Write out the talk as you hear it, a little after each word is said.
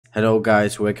Hello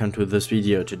guys, welcome to this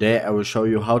video. Today I will show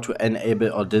you how to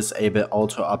enable or disable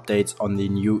auto updates on the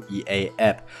new EA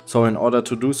app. So in order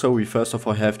to do so, we first of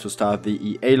all have to start the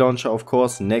EA launcher, of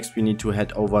course. Next we need to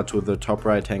head over to the top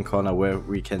right hand corner where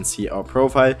we can see our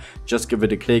profile. Just give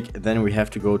it a click, then we have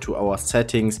to go to our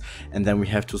settings and then we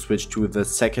have to switch to the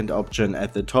second option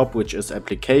at the top, which is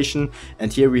application.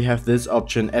 And here we have this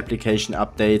option, application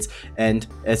updates, and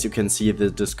as you can see, the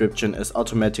description is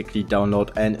automatically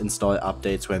download and install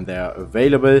updates when they are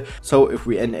available. So if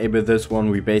we enable this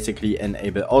one, we basically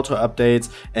enable auto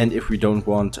updates, and if we don't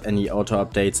want any auto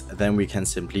updates, then we can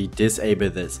simply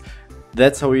disable this.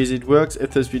 That's how easy it works.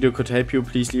 If this video could help you,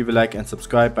 please leave a like and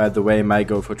subscribe. By the way, my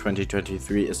goal for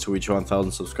 2023 is to reach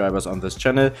 1000 subscribers on this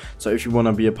channel. So if you want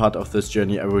to be a part of this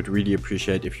journey, I would really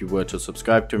appreciate if you were to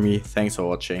subscribe to me. Thanks for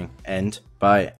watching and bye.